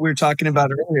back to what we were talking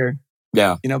about earlier.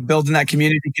 Yeah. Building that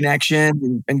community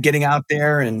connection and getting out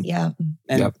there and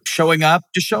showing up,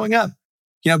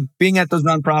 being at those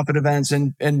nonprofit events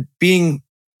and being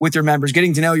with your members,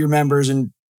 getting to know your members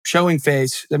and showing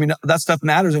face. I mean, that stuff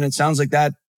matters. And it sounds like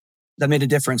that made a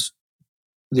difference.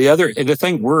 The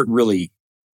thing we're really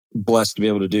blessed to be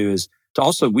able to do is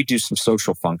we do some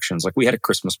social functions. Like we had a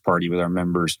Christmas party with our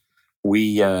members.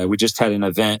 We just had an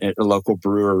event at a local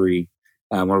brewery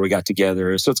where we got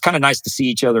together. So it's kind of nice to see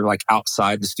each other like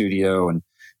outside the studio and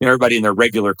everybody in their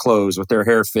regular clothes with their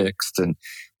hair fixed, and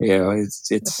it's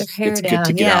good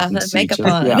to get out and see each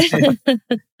other.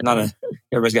 Yeah.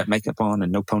 Everybody's got makeup on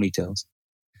and no ponytails.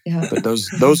 Yeah. But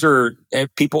those are,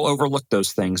 people overlook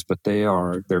those things, but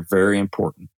they're very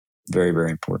important. Very,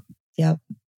 very important. Yep.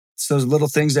 It's those little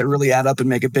things that really add up and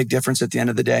make a big difference at the end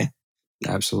of the day.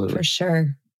 Absolutely. For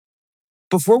sure.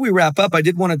 Before we wrap up, I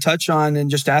did want to touch on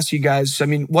and just ask you guys, I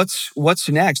mean, what's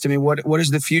next? I mean, what is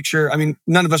the future? I mean,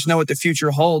 none of us know what the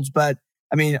future holds, but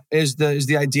I mean, is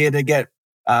the idea to get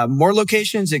more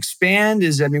locations, expand?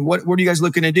 What are you guys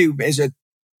looking to do? Is it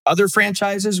other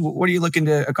franchises? What are you looking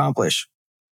to accomplish?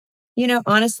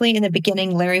 Honestly, in the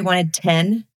beginning, Larry wanted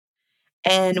 10.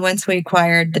 And once we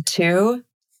acquired the 2,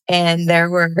 and there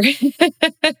was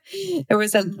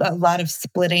a lot of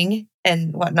splitting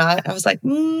and whatnot, I was like,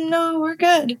 no, we're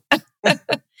good.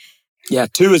 Yeah,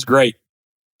 2 is great.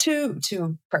 2,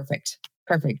 perfect.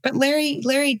 But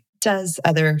Larry does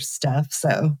other stuff,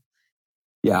 so.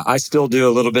 Yeah, I still do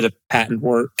a little bit of patent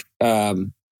work.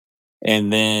 And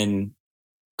then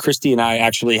Christy and I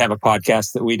actually have a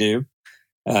podcast that we do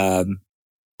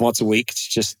once a week. It's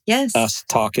just us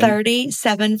talking.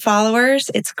 37 followers.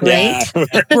 It's great.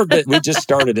 Yeah, we just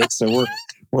started it, so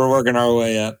we're working our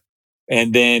way up.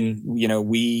 And then,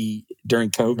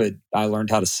 during COVID, I learned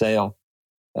how to sail.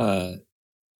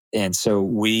 And so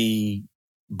we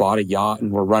bought a yacht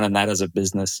and we're running that as a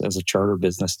business, as a charter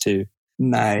business too.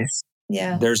 Nice.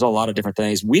 Yeah. There's a lot of different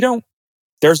things.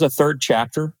 There's a third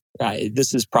chapter.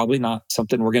 This is probably not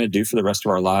something we're going to do for the rest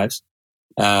of our lives.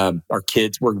 Our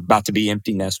kids, we're about to be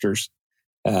empty nesters.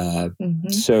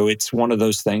 So it's one of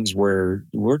those things where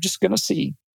we're just going to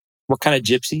see. We're kind of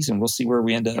gypsies and we'll see where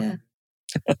we end up. Yeah.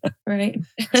 Right.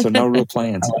 So no real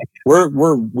plans.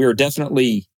 We're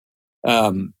definitely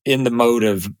in the mode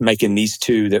of making these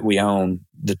 2 that we own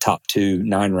the top 2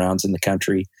 9 rounds in the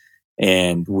country.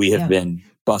 And we have been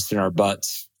busting our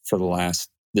butts for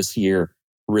this year,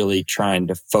 really trying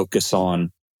to focus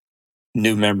on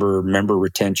new member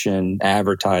retention,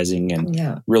 advertising,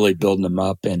 and really building them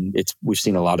up. And we've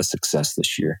seen a lot of success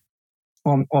this year.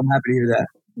 Well, I'm happy to hear that.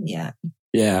 Yeah.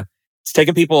 Yeah. It's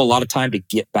taken people a lot of time to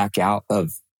get back out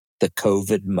of the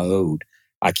COVID mode.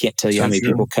 I can't tell you how many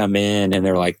people come in and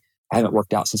they're like, I haven't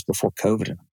worked out since before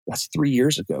COVID. That's 3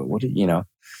 years ago. What's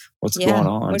going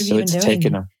on? So it's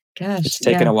taken a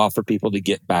while for people to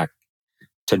get back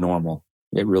to normal.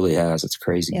 It really has. It's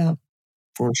crazy. Yeah.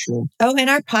 For sure. Oh, and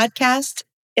our podcast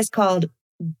is called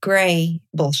Gray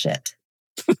Bullshit.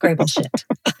 Gray Bullshit.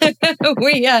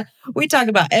 We talk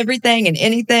about everything and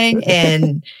anything,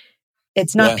 and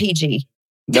it's not PG.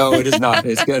 No, it is not.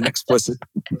 It's got an explicit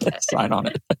sign on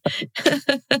it.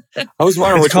 I was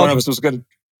wondering which one of us was going to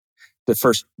the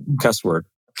first cuss word.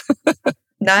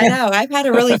 No, I know. I've had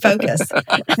to really focus.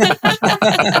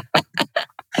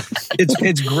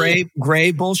 It's gray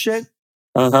bullshit.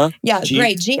 Yeah,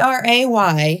 Gray,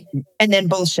 Gray, and then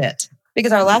bullshit.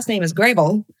 Because our last name is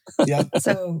Grable. Yeah.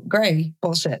 So Gray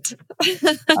bullshit.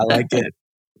 I like it.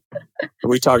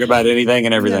 We talk about anything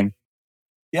and everything.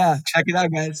 Yeah, check it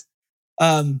out, guys.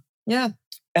 Yeah.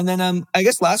 And then I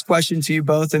guess last question to you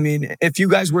both. I mean, if you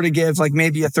guys were to give like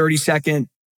maybe a 30-second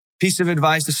piece of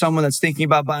advice to someone that's thinking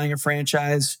about buying a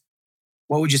franchise,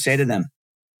 what would you say to them?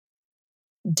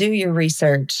 Do your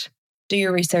research. Do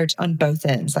your research on both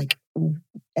ends, like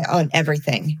on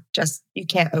everything. Just, you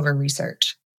can't over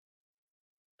research.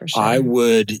 For sure. I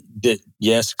would,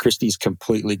 yes, Christy's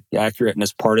completely accurate. And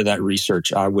as part of that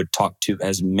research, I would talk to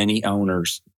as many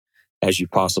owners as you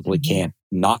possibly can,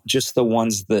 not just the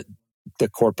ones that the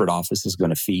corporate office is going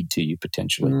to feed to you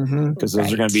potentially, because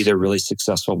those are going to be the really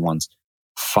successful ones.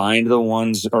 Find the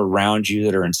ones around you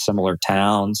that are in similar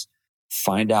towns.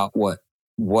 Find out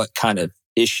what kind of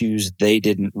issues they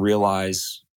didn't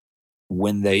realize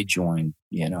when they joined,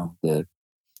 the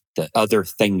other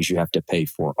things you have to pay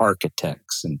for,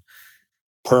 architects and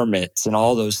permits and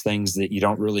all those things that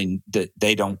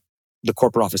the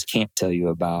corporate office can't tell you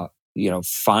about.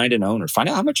 Find an owner, find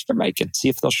out how much they're making, see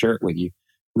if they'll share it with you.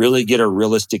 Really get a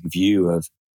realistic view of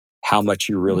how much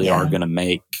you really are going to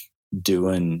make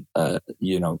doing,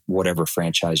 whatever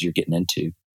franchise you're getting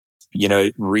into.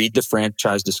 Read the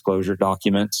franchise disclosure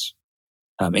documents.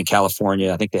 In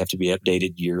California, I think they have to be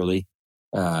updated yearly.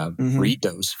 Read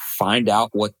those, find out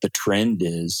what the trend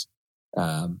is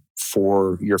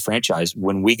for your franchise.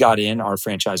 When we got in, our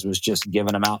franchise was just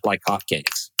giving them out like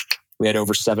hotcakes. We had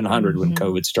over 700 when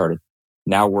COVID started.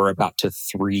 Now we're about to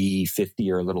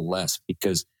 350 or a little less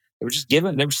because they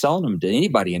were selling them to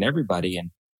anybody and everybody. And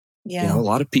a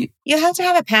lot of people. You have to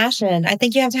have a passion. I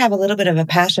think you have to have a little bit of a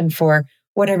passion for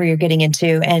whatever you're getting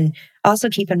into. And also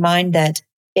keep in mind that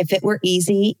if it were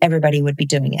easy, everybody would be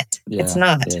doing it. It's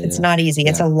not. It's not easy.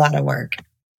 It's a lot of work.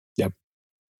 Yep.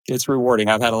 It's rewarding.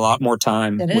 I've had a lot more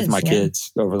time with my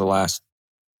kids over the last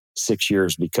 6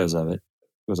 years because of it,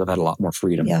 because I've had a lot more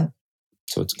freedom. Yeah.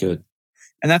 So it's good.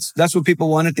 And that's what people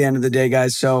want at the end of the day,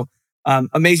 guys. So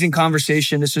amazing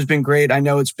conversation. This has been great. I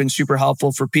know it's been super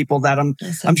helpful for people that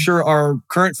I'm sure are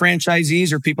current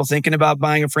franchisees or people thinking about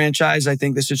buying a franchise. I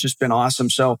think this has just been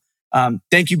awesome. So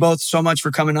thank you both so much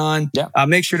for coming on. Yeah.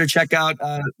 Make sure to check out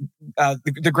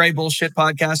the Gray Bullshit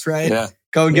podcast, right? Yeah.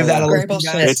 Go and give that a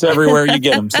listen. It's everywhere you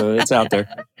get them, so it's out there.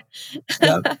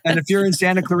 Yep. And if you're in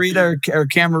Santa Clarita or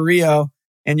Camarillo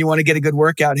and you want to get a good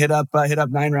workout, hit up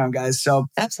 9 Round, guys. So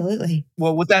absolutely.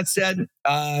 Well, with that said,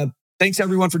 thanks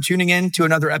everyone for tuning in to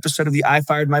another episode of the I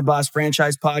Fired My Boss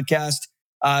franchise podcast.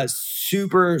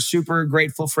 Super, super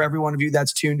grateful for every one of you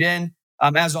that's tuned in.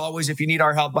 As always, if you need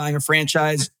our help buying a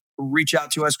franchise, reach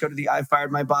out to us. Go to the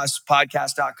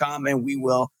ifiredmybosspodcast.com and we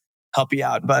will help you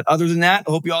out. But other than that,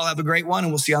 I hope you all have a great one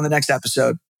and we'll see you on the next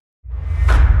episode.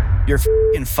 You're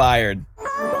f***ing fired.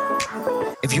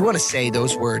 If you want to say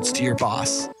those words to your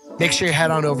boss, make sure you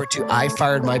head on over to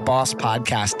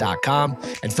ifiredmybosspodcast.com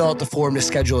and fill out the form to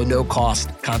schedule a no-cost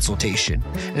consultation.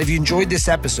 And if you enjoyed this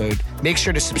episode, make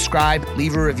sure to subscribe,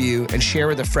 leave a review, and share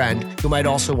with a friend who might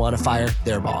also want to fire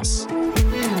their boss.